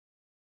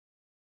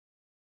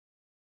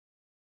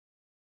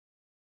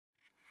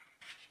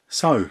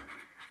So,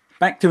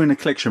 back doing a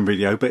collection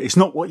video, but it's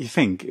not what you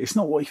think. It's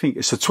not what you think.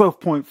 It's a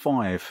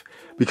 12.5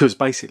 because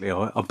basically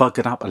I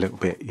buggered up a little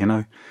bit, you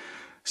know.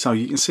 So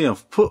you can see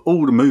I've put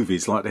all the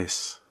movies like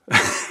this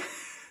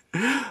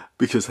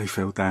because they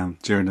fell down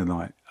during the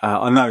night.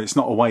 I know it's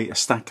not a way to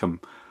stack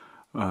them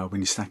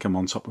when you stack them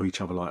on top of each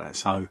other like that.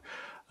 So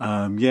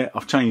yeah,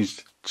 I've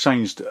changed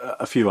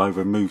a few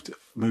over and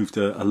moved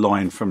a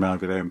line from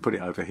over there and put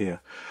it over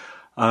here.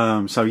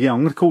 So yeah, I'm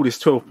going to call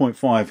this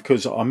 12.5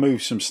 because I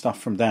moved some stuff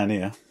from down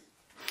here.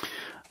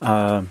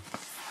 So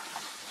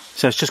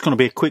it's just going to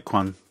be a quick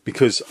one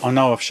because I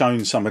know I've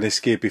shown some of this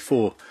gear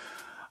before.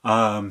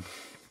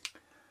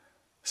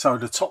 So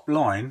the top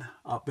line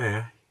up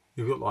there,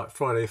 you've got like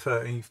Friday the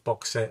 13th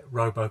box set,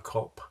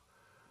 RoboCop,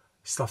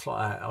 stuff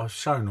like that. I've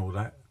shown all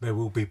that. There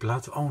Will Be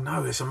Blood. Oh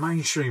no, there's a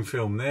mainstream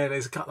film there.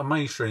 There's a couple of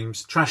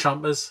mainstreams. Trash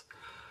Humpers,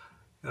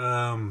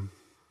 Clown.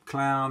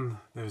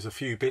 There's a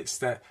few bits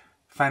that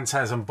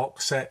Phantasm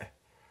box set.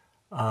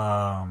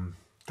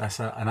 That's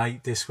an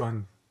 8-disc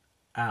one,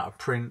 out of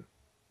print.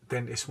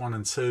 Dentist 1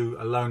 and 2,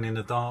 Alone in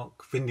the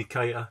Dark,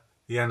 Vindicator,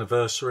 The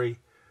Anniversary,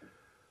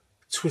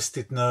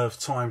 Twisted Nerve,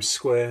 Times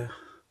Square,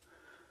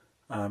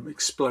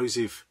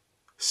 Explosive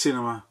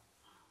Cinema,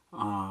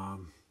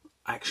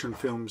 action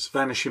films,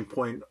 Vanishing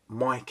Point,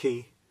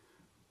 Mikey,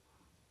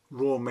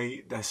 Raw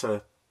Meat, that's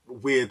a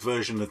weird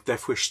version of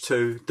Death Wish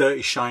 2,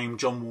 Dirty Shame,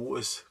 John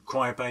Waters,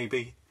 Cry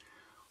Baby,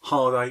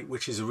 Hard 8,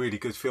 which is a really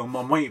good film.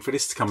 I'm waiting for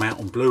this to come out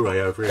on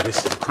Blu-ray over here.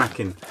 This is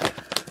cracking.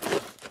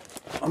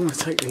 I'm going to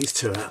take these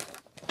two out.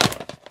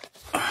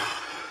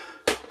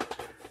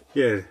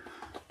 Yeah,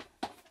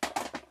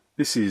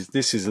 this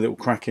is a little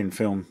cracking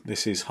film.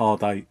 This is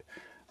Hard 8.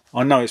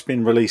 I know it's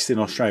been released in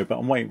Australia, but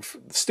I'm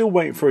still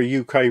waiting for a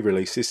UK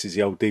release. This is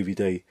the old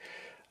DVD.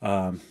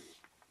 And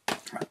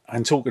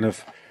talking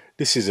of,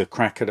 this is a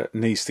cracker that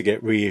needs to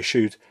get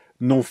reissued.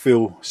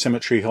 Northville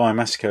Cemetery High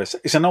Massacre.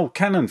 It's an old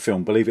Cannon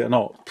film, believe it or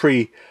not,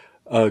 pre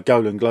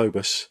Golan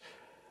Globus.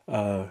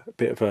 A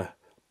bit of a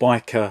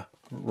biker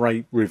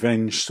rape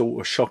revenge sort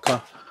of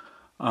shocker.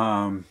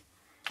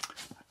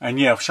 And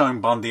yeah, I've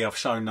shown Bundy, I've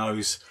shown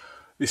those.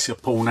 This is a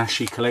Paul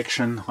Naschy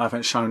collection. I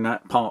haven't shown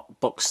that part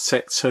box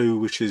set 2,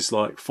 which is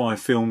like 5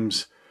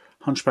 films.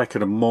 Hunchback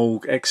of the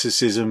Morgue,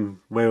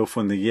 Exorcism, Werewolf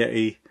and the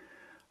Yeti,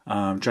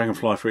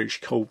 Dragonfly for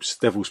Each Corpse,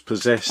 Devil's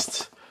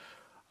Possessed.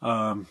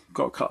 Got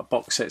a couple of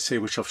box sets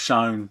here which I've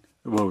shown.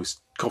 Well,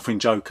 it's Coffin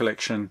Joe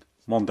collection,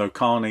 Mondo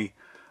Carney,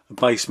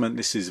 Basement.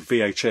 This is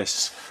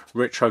VHS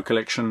retro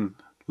collection,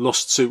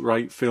 Lost Super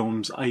 8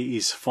 films,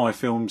 80s 5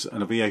 films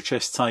and a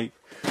VHS tape.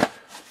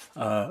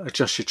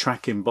 Adjust Your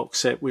Tracking box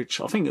set, which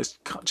I think has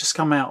just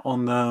come out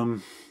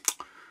on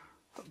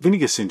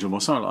Vinegar Syndrome or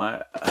something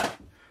like that.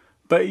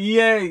 But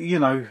yeah, you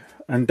know,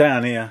 and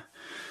down here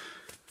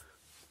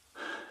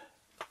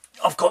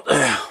I've got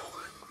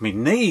my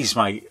knees,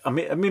 mate. I'm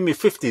in my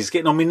 50s,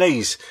 getting on my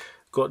knees.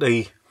 Got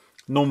the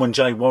Norman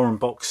J. Warren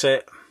box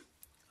set,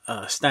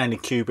 Stanley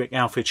Kubrick,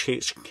 Alfred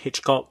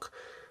Hitchcock,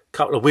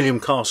 couple of William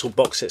Castle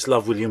box sets.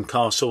 Love William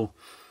Castle.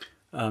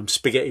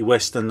 Spaghetti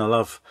Western. I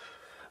love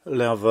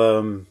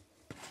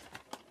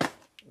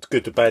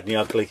Good, the Bad and the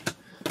Ugly.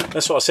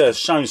 That's what I said. I've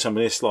shown some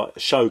of this, like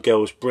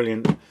Showgirls,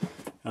 brilliant.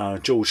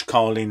 George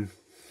Carlin.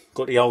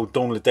 Got the old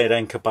Dawn of the Dead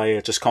Anchor Bay. I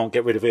just can't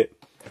get rid of it.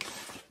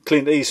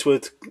 Clint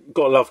Eastwood.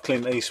 Gotta love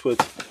Clint Eastwood.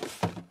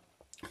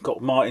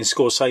 Got Martin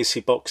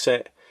Scorsese box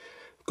set.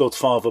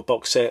 Godfather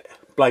box set.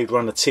 Blade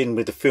Runner tin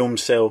with the film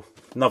cell.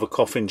 Another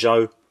Coffin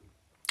Joe.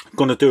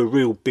 Gonna do a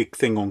real big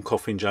thing on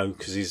Coffin Joe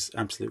because he's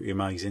absolutely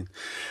amazing.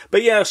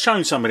 But yeah, I've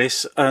shown some of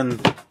this,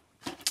 and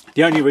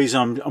the only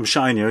reason I'm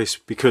showing you is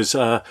because,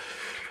 like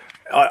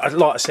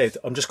I said,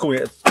 I'm just calling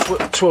it a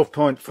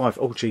 12.5.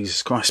 Oh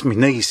Jesus Christ, my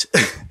knees.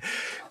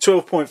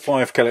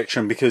 12.5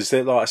 collection because,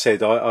 like I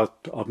said, I've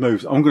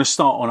moved. I'm going to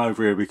start on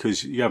over here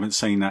because you haven't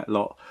seen that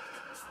lot,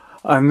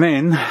 and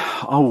then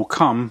I will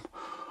come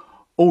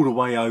all the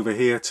way over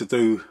here to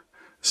do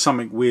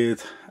something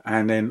weird,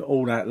 and then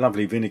all that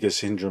lovely Vinegar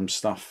Syndrome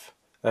stuff.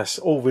 That's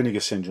all Vinegar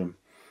Syndrome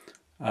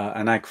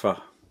and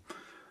Agfa,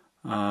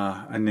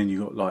 and then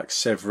you got like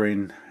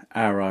Severin,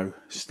 Arrow,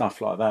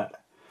 stuff like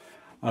that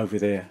over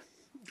there.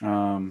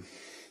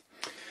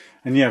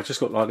 And yeah, I've just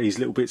got like these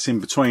little bits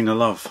in between. I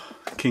love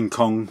King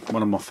Kong,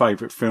 one of my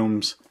favourite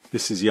films.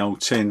 This is the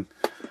old tin.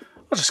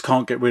 I just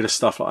can't get rid of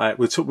stuff like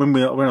that. When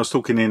I was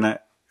talking in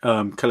that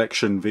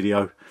collection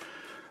video,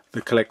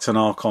 the collect and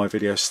archive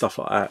video, stuff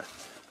like that.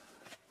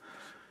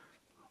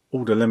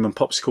 All the Lemon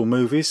Popsicle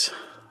movies,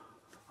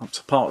 up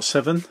to part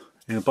 7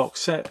 in a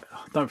box set.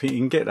 I don't think you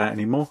can get that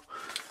anymore.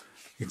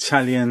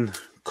 Italian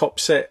Cop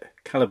set,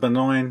 Caliber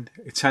 9,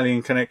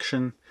 Italian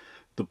Connection,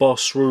 The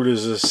Boss,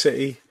 Rulers of the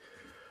City.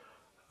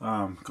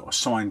 Got a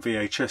signed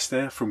VHS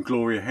there from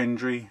Gloria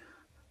Hendry.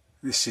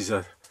 This is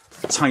a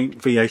Taint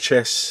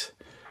VHS,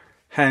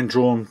 hand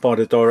drawn by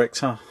the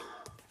director.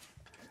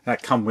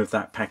 That come with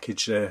that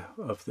package there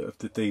of the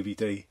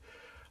DVD,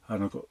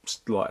 and I've got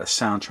like a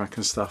soundtrack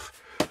and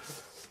stuff.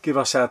 Give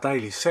Us Our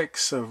Daily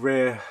Sex, a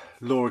rare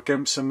Laura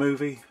Gempson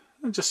movie,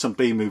 and just some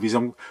B movies.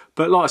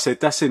 But like I said,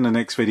 that's in the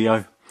next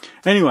video.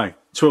 Anyway,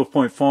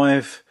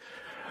 12.5.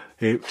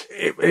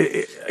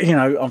 You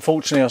know,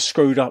 unfortunately I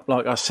screwed up,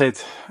 like I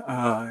said,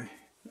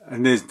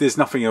 and there's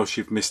nothing else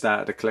you've missed out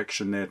of the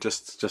collection there,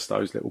 just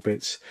those little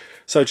bits.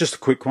 So just a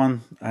quick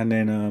one, and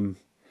then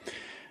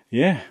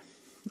yeah,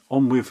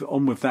 on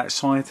with that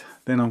side.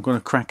 Then I'm going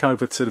to crack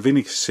over to the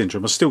Vinegar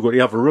Syndrome. I've still got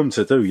the other room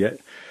to do yet.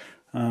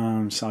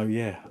 So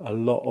yeah, a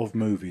lot of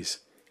movies.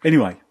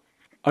 Anyway,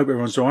 hope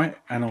everyone's all right,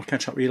 and I'll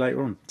catch up with you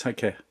later on. Take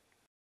care.